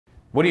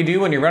What do you do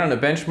when you're running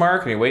a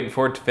benchmark and you're waiting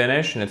for it to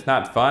finish and it's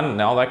not fun and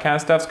all that kind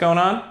of stuff's going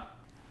on?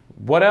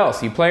 What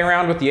else? You play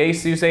around with the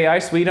ASUS AI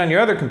suite on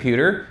your other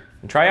computer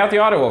and try out the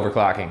auto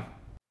overclocking.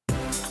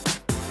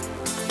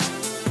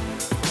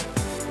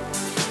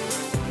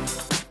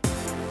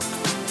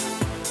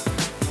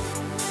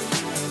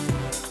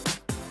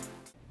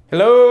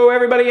 Hello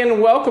everybody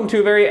and welcome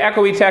to a very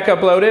echoey Tech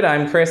Uploaded.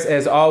 I'm Chris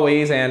as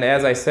always, and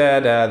as I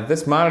said,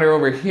 this monitor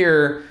over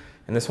here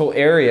and this whole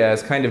area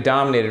is kind of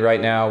dominated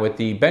right now with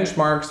the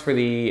benchmarks for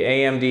the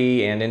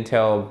AMD and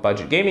Intel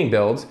budget gaming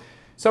builds.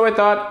 So I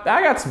thought,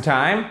 I got some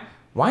time,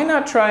 why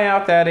not try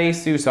out that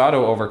ASUS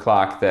Auto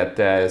Overclock that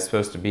is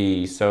supposed to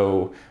be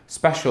so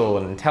special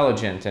and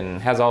intelligent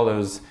and has all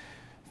those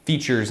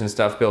features and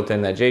stuff built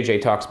in that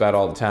JJ talks about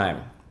all the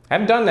time. I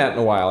haven't done that in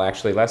a while,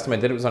 actually. Last time I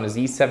did it was on a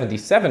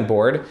Z97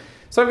 board.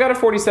 So I've got a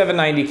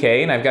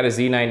 4790K and I've got a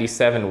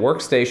Z97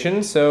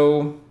 workstation,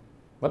 so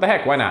what the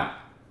heck, why not?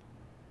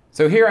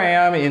 So here I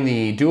am in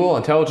the Dual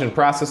Intelligent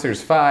Processors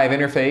 5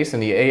 interface in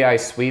the AI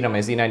suite on my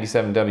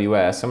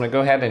Z97-WS. So I'm gonna go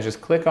ahead and just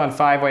click on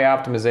 5-way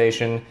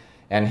optimization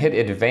and hit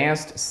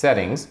advanced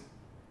settings.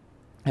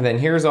 And then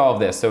here's all of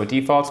this. So it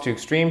defaults to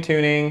extreme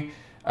tuning,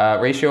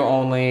 ratio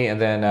only,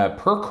 and then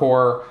per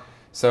core.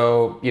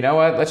 So you know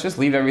what, let's just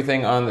leave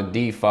everything on the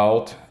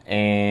default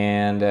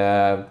and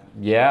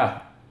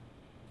yeah,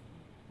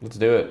 let's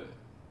do it.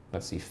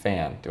 Let's see,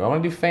 fan. Do I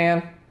want to do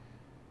fan?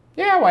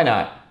 Yeah, why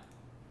not?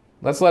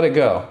 Let's let it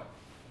go.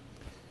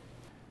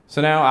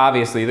 So now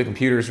obviously the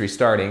computer's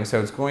restarting, so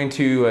it's going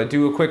to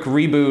do a quick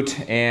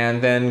reboot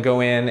and then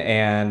go in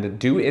and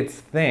do its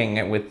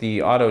thing with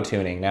the auto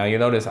tuning. Now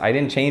you'll notice I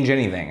didn't change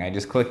anything. I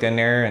just clicked in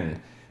there and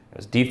it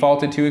was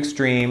defaulted to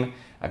extreme.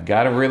 I've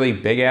got a really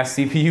big ass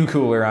CPU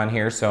cooler on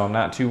here, so I'm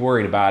not too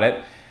worried about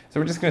it. So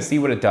we're just gonna see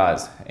what it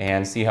does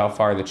and see how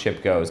far the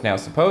chip goes. Now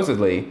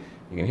supposedly,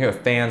 you can hear the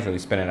fans really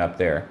spinning up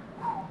there.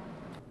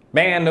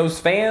 Man, those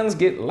fans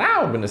get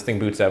loud when this thing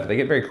boots up. They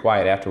get very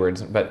quiet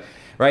afterwards. But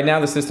right now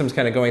the system's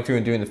kind of going through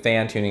and doing the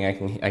fan tuning.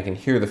 I can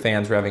hear the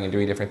fans revving and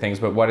doing different things.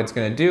 But what it's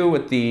going to do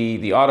with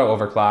the auto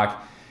overclock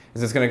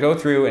is it's going to go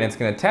through and it's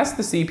going to test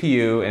the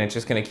CPU, and it's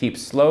just going to keep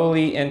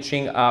slowly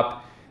inching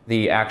up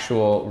the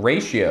actual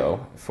ratio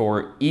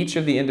for each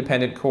of the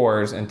independent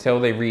cores until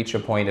they reach a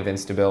point of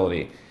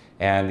instability.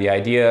 And the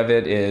idea of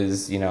it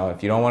is, you know,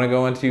 if you don't want to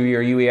go into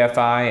your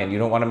UEFI and you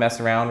don't want to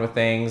mess around with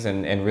things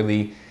and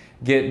really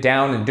get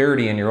down and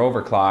dirty in your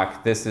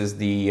overclock, this is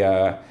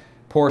the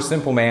poor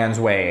simple man's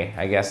way,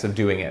 I guess, of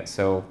doing it.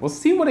 So we'll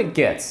see what it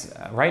gets.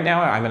 Right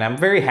now, I mean, I'm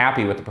very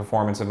happy with the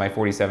performance of my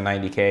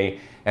 4790K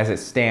as it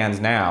stands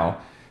now.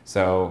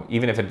 So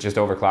even if it just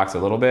overclocks a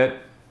little bit,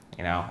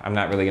 you know, I'm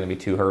not really going to be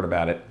too hurt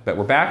about it. But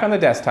we're back on the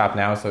desktop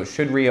now, so it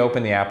should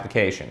reopen the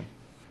application.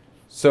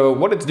 So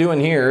what it's doing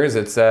here is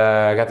it's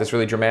got this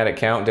really dramatic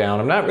countdown.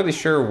 I'm not really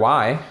sure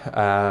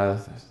why.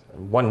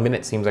 1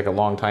 minute seems like a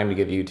long time to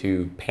give you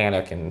to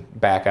panic and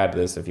back out of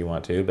this if you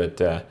want to,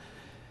 but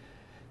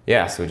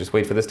yeah, so just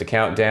wait for this to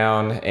count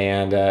down,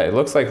 and it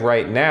looks like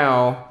right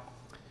now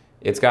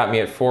it's got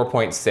me at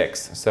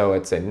 4.6, so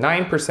it's a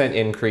 9%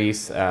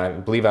 increase. I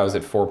believe I was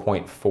at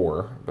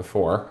 4.4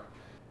 before.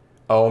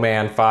 Oh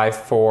man, 5,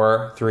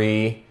 4,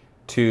 3,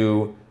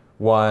 2,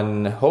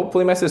 1.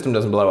 Hopefully my system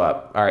doesn't blow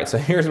up. All right, so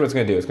here's what it's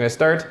gonna do. It's gonna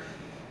start.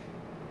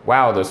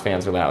 Wow, those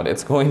fans are loud.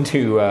 It's going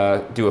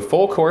to do a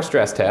full core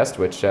stress test,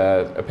 which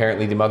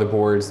apparently the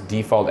motherboard's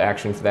default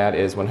action for that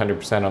is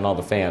 100% on all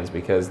the fans,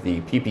 because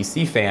the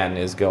PPC fan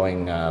is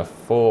going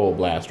full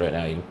blast right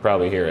now. You can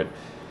probably hear it.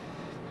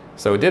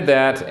 So it did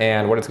that,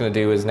 and what it's going to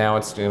do is now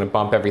it's going to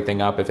bump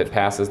everything up if it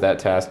passes that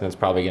test, and it's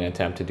probably going to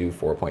attempt to do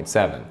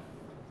 4.7.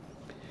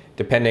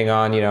 Depending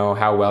on, you know,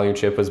 how well your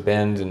chip was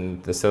binned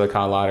and the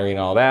silicon lottery and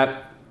all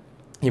that,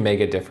 you may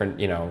get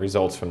different, you know,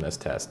 results from this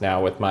test.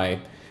 Now with my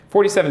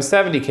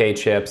 4770K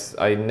chips,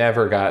 I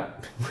never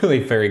got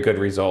really very good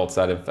results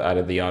out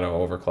of the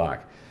auto overclock.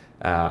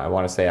 I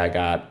want to say I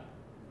got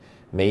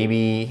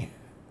maybe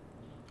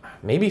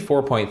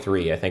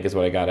 4.3, I think is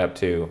what I got up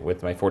to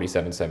with my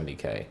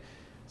 4770K.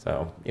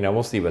 So, you know,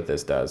 we'll see what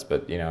this does,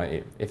 but you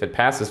know, if it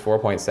passes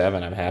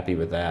 4.7, I'm happy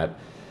with that.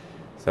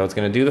 So it's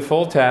going to do the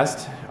full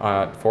test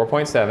at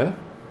 4.7.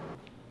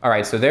 All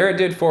right, so there it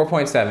did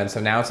 4.7,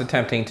 so now it's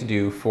attempting to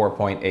do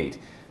 4.8.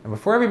 And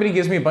before everybody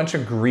gives me a bunch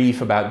of grief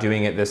about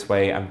doing it this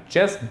way, I'm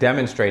just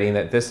demonstrating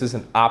that this is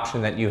an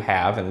option that you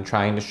have and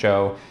trying to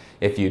show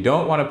if you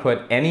don't want to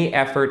put any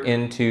effort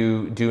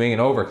into doing an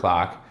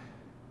overclock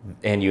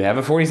and you have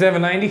a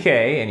 4790K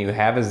and you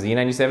have a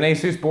Z97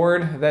 ASUS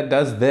board that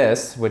does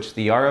this, which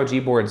the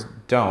ROG boards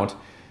don't,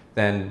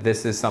 then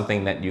this is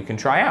something that you can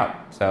try out.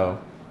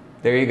 So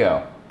there you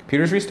go.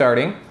 Computer's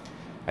restarting.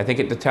 I think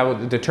it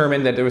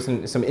determined that there was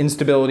some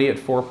instability at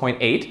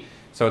 4.8.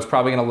 So it's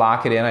probably going to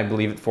lock it in, I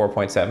believe, at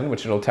 4.7,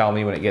 which it'll tell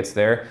me when it gets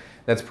there.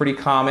 That's pretty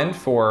common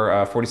for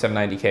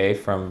 4790K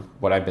from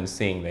what I've been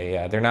seeing.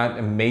 They're not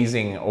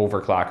amazing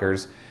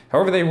overclockers.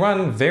 However, they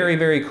run very,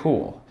 very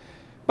cool.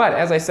 But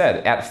as I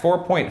said, at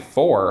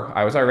 4.4,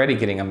 I was already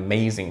getting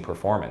amazing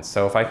performance.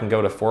 So if I can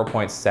go to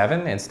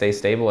 4.7 and stay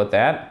stable at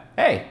that,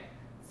 hey,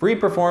 Free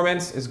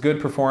performance is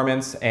good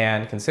performance,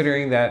 and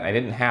considering that I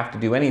didn't have to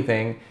do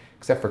anything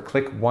except for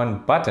click one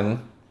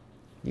button,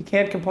 you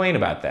can't complain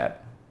about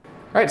that.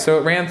 All right, so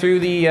it ran through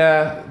the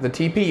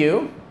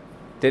TPU.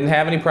 Didn't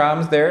have any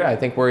problems there. I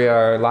think we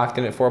are locked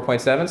in at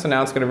 4.7, so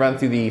now it's going to run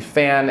through the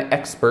Fan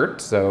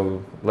Expert,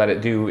 so let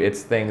it do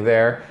its thing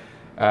there.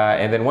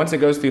 And then once it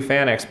goes through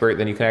Fan Expert,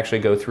 then you can actually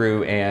go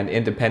through and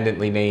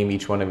independently name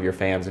each one of your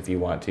fans if you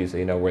want to, so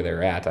you know where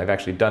they're at. I've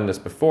actually done this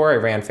before. I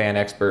ran Fan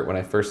Expert when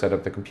I first set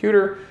up the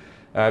computer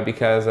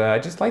because I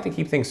just like to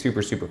keep things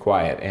super, super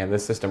quiet, and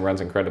this system runs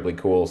incredibly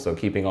cool, so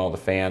keeping all the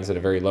fans at a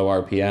very low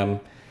RPM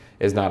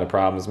is not a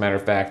problem. As a matter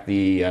of fact,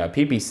 the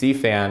PPC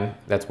fan,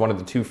 that's one of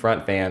the two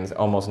front fans,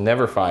 almost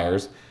never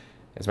fires.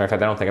 As a matter of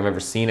fact, I don't think I've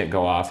ever seen it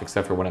go off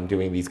except for when I'm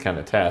doing these kind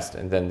of tests.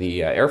 And then the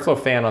airflow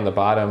fan on the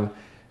bottom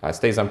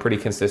stays on pretty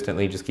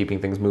consistently, just keeping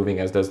things moving,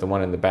 as does the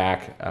one in the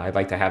back. I'd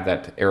like to have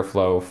that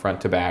airflow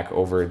front to back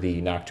over the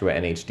Noctua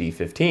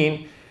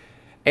NHD15.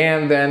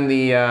 And then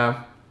the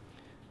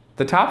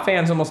top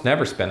fans almost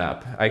never spin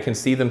up. I can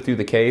see them through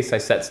the case. I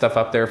set stuff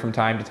up there from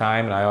time to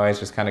time, and I always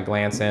just kind of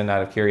glance in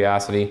out of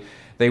curiosity.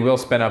 They will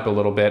spin up a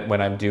little bit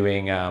when I'm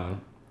doing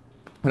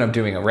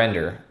a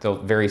render. They'll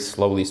very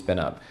slowly spin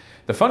up.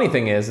 The funny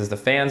thing is the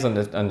fans on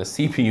the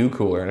CPU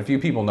cooler, and a few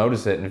people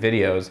notice it in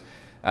videos,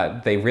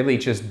 they really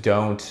just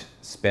don't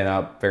spin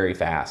up very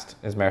fast.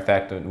 As a matter of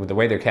fact, with the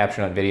way they're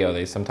captured on video,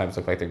 they sometimes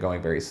look like they're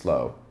going very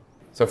slow.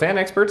 So Fan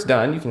Expert's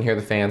done. You can hear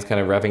the fans kind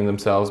of revving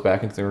themselves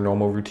back into their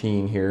normal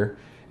routine here.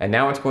 And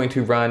now it's going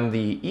to run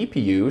the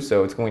EPU,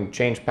 so it's going to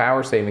change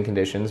power saving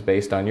conditions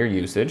based on your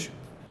usage.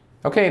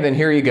 Okay, then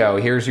here you go.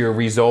 Here's your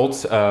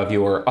results of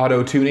your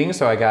auto tuning.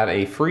 So I got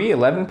a free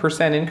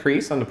 11%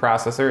 increase on the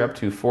processor up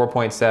to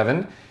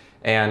 4.7,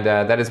 and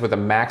that is with a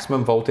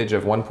maximum voltage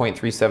of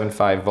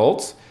 1.375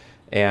 volts.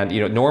 And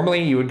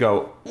normally you would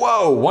go,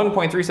 whoa,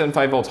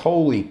 1.375 volts,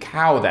 holy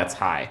cow, that's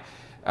high.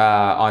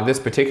 On this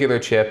particular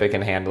chip, it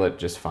can handle it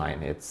just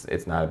fine.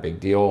 It's not a big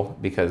deal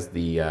because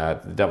the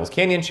Devil's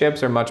Canyon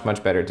chips are much,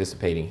 much better at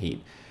dissipating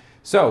heat.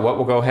 So what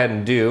we'll go ahead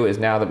and do is,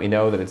 now that we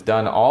know that it's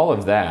done all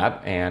of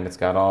that and it's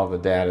got all the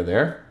data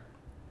there,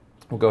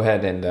 we'll go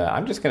ahead and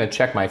I'm just going to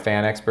check my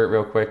Fan Expert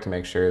real quick to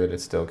make sure that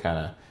it's still kind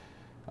of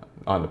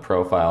on the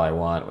profile I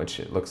want, which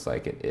it looks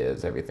like it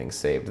is. Everything's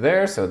saved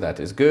there, so that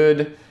is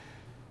good.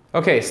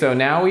 Okay, so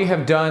now we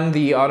have done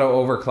the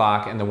auto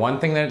overclock, and the one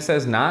thing that it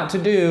says not to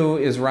do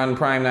is run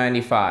Prime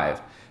 95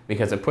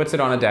 because it puts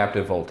it on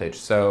adaptive voltage.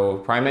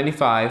 So Prime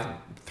 95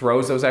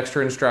 throws those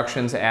extra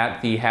instructions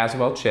at the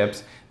Haswell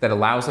chips that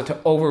allows it to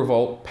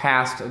overvolt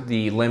past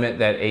the limit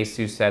that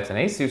ASUS sets, and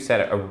ASUS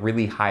set a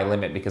really high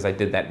limit because I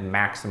did that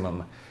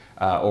maximum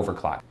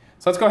overclock.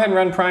 So let's go ahead and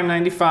run Prime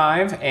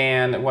 95,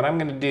 and what I'm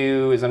going to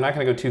do is, I'm not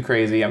going to go too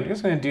crazy. I'm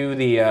just going to do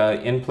the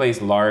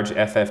in-place large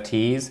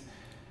FFTs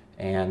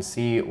and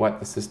see what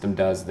the system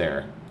does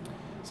there.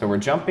 So we're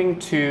jumping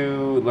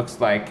to, looks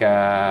like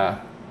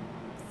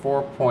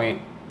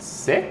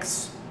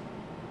 4.6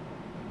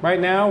 right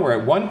now. We're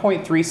at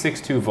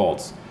 1.362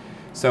 volts.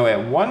 So at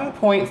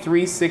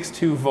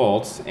 1.362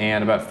 volts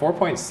and about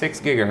 4.6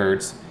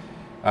 gigahertz,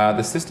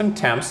 the system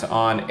temps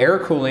on air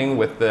cooling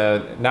with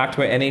the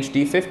Noctua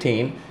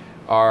NHD15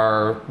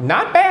 are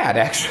not bad,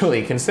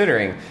 actually,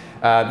 considering.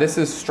 This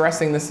is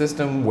stressing the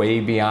system way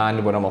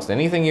beyond what almost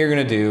anything you're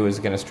going to do is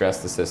going to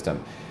stress the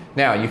system.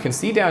 Now, you can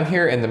see down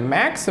here in the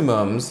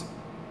maximums,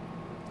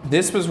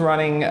 this was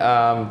running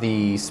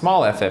the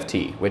small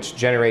FFT, which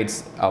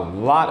generates a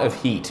lot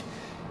of heat.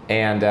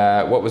 And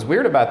what was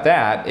weird about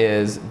that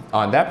is,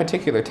 on that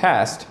particular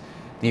test,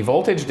 the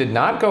voltage did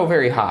not go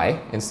very high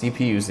in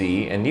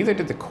CPU-Z, and neither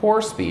did the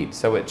core speed,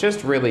 so it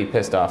just really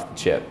pissed off the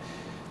chip.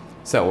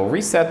 So we'll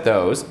reset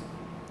those.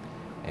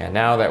 And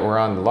now that we're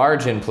on the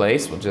large in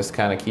place, we'll just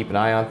kind of keep an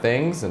eye on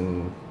things,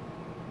 and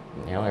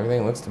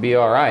everything looks to be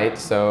all right.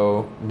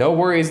 So no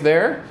worries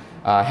there.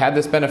 Had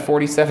this been a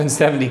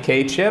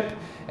 4770K chip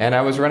and I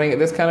was running at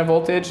this kind of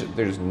voltage,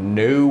 there's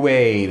no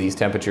way these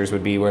temperatures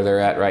would be where they're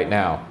at right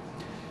now.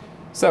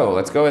 So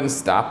let's go ahead and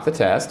stop the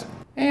test.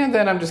 And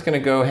then I'm just going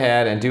to go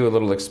ahead and do a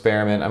little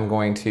experiment. I'm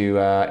going to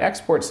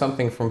export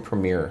something from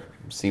Premiere,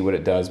 see what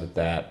it does with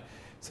that.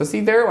 So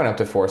see, there it went up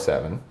to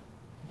 4.7.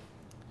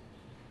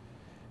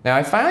 Now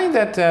I find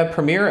that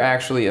Premiere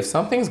actually, if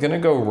something's going to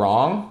go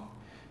wrong,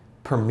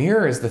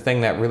 Premiere is the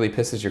thing that really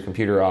pisses your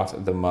computer off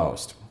the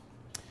most.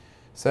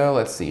 So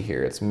let's see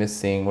here, it's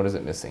missing, what is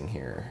it missing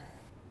here?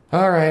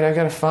 All right, I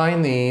got to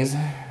find these,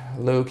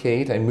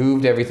 locate. I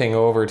moved everything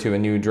over to a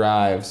new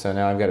drive, so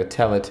now I've got to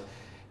tell it,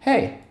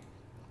 hey,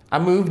 I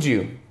moved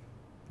you.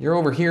 You're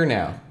over here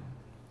now.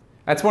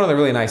 That's one of the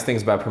really nice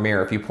things about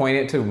Premiere. If you point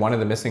it to one of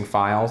the missing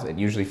files, it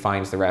usually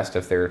finds the rest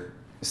if they're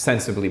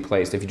sensibly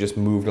placed, if you just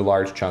moved a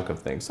large chunk of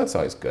things. That's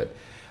always good.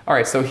 All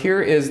right, so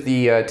here is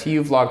the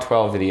TU Vlog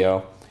 12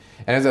 video.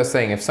 And as I was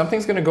saying, if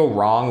something's going to go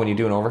wrong when you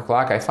do an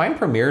overclock, I find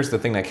Premiere is the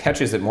thing that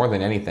catches it more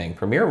than anything.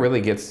 Premiere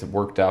really gets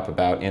worked up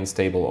about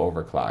unstable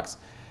overclocks.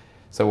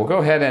 So we'll go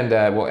ahead and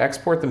we'll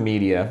export the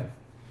media.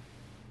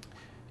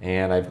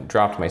 And I've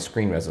dropped my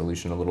screen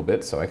resolution a little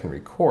bit so I can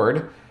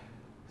record.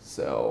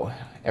 So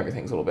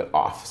everything's a little bit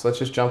off. So let's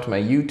just jump to my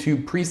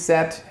YouTube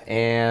preset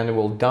and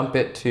we'll dump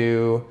it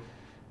to,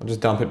 we'll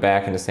just dump it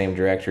back in the same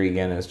directory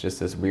again as just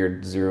this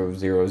weird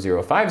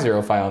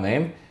 00050 file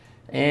name.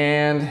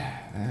 And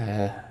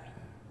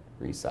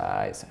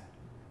resize.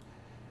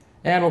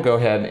 And we'll go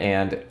ahead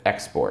and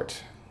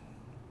export.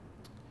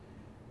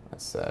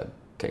 Let's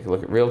take a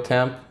look at real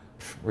temp.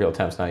 Real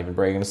temp's not even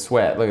breaking a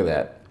sweat. Look at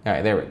that. All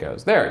right, there it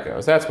goes. There it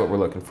goes. That's what we're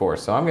looking for.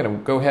 So I'm going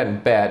to go ahead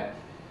and bet.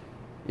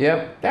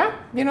 Yep, yeah,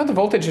 you know, the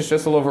voltage is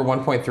just a little over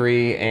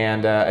 1.3,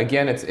 and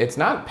again, it's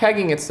not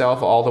pegging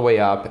itself all the way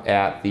up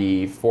at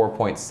the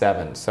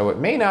 4.7, so it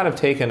may not have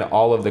taken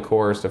all of the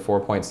cores to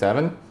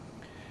 4.7,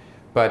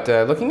 but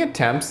looking at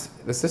temps,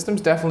 the system's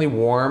definitely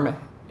warm,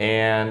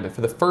 and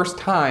for the first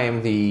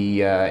time,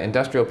 the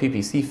industrial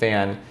PPC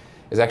fan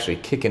is actually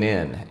kicking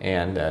in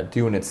and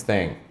doing its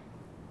thing.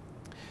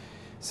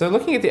 So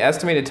looking at the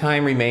estimated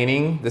time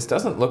remaining, this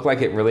doesn't look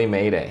like it really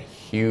made a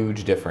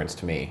huge difference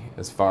to me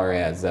as far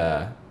as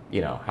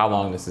you know, how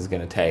long this is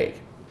going to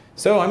take.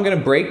 So I'm going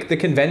to break the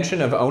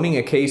convention of owning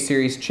a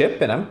K-series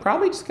chip, and I'm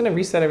probably just going to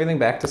reset everything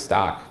back to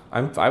stock.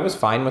 I was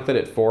fine with it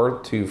at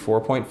 4 to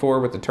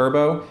 4.4 with the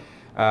turbo.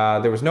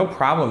 There was no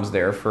problems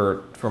there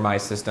for my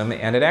system,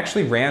 and it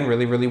actually ran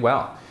really, really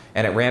well.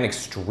 And it ran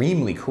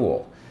extremely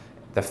cool.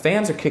 The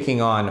fans are kicking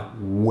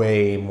on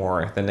way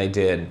more than they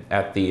did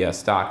at the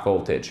stock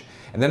voltage.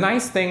 And the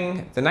nice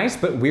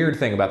but weird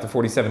thing about the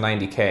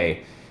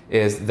 4790K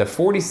is the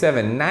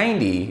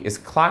 4790 is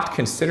clocked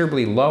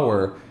considerably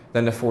lower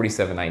than the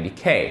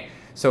 4790K.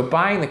 So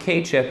buying the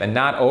K chip and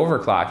not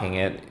overclocking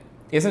it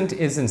isn't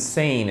as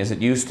insane as it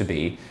used to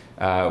be.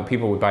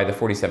 People would buy the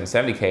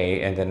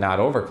 4770K and then not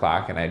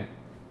overclock, and I'd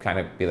kind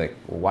of be like,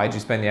 well, why'd you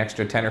spend the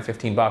extra 10 or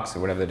 15 bucks or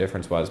whatever the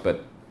difference was?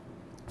 But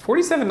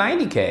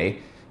 4790K,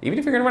 even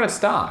if you're gonna run it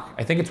stock,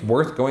 I think it's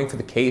worth going for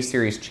the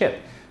K-series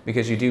chip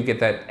because you do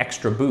get that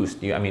extra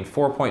boost. I mean,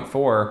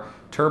 4.4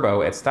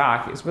 turbo at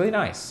stock is really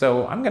nice.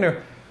 So I'm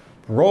gonna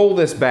roll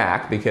this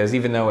back because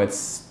even though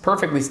it's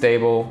perfectly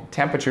stable,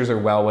 temperatures are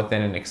well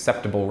within an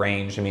acceptable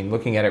range. I mean,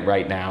 looking at it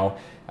right now,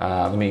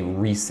 let me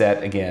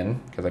reset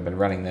again because I've been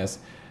running this.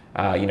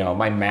 You know,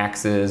 my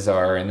maxes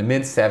are in the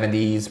mid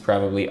 70s,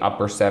 probably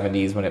upper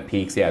 70s when it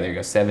peaks. Yeah, there you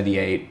go,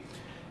 78,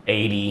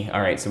 80.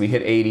 All right, so we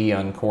hit 80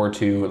 on core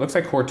 2. It looks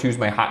like core 2 is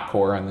my hot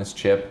core on this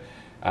chip.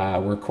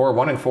 Where core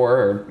 1 and 4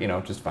 are, you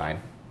know, just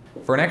fine.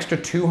 For an extra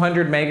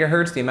 200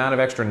 megahertz, the amount of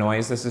extra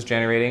noise this is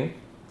generating,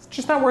 it's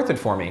just not worth it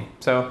for me.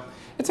 So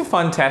it's a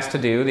fun test to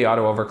do. The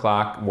auto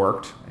overclock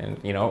worked, and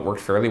you know, it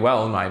worked fairly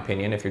well in my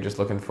opinion if you're just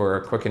looking for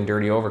a quick and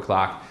dirty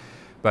overclock.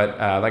 But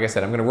like I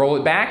said, I'm gonna roll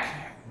it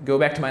back, go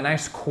back to my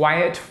nice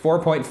quiet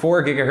 4.4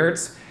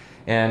 gigahertz,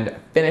 and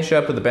finish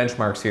up with the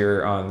benchmarks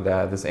here on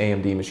this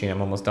AMD machine.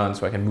 I'm almost done,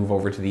 so I can move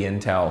over to the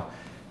Intel,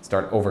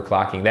 start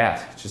overclocking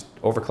that. It's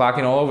just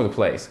overclocking all over the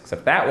place,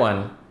 except that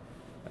one,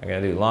 I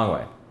gotta do the long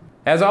way.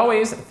 As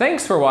always,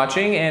 thanks for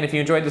watching, and if you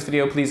enjoyed this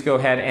video, please go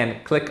ahead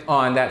and click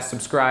on that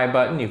subscribe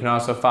button. You can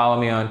also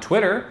follow me on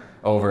Twitter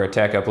over at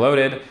Tech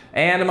Uploaded,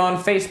 and I'm on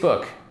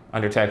Facebook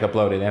under Tech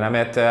Uploaded, and I'm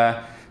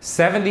at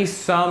 70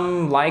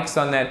 some likes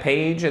on that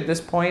page at this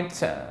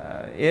point,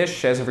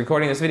 ish, as of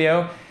recording this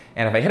video.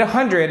 And if I hit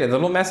 100, a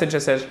little message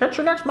that says, hit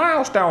your next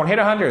milestone, hit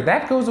 100,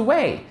 that goes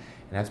away.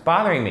 And that's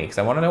bothering me because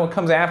I want to know what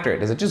comes after it.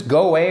 Does it just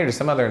go away or does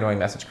some other annoying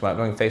message come out?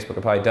 Knowing Facebook,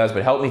 it probably does,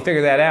 but help me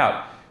figure that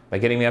out by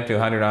getting me up to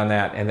 100 on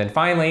that. And then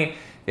finally, if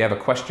you have a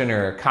question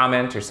or a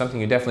comment or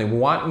something you definitely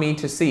want me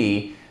to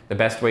see, the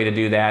best way to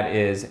do that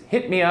is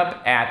hit me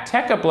up at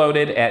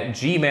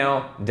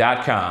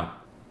techuploaded@gmail.com.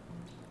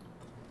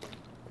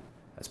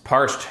 That's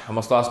parched.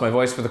 Almost lost my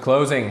voice for the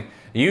closing.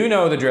 You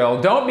know the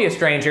drill. Don't be a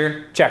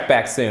stranger. Check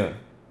back soon.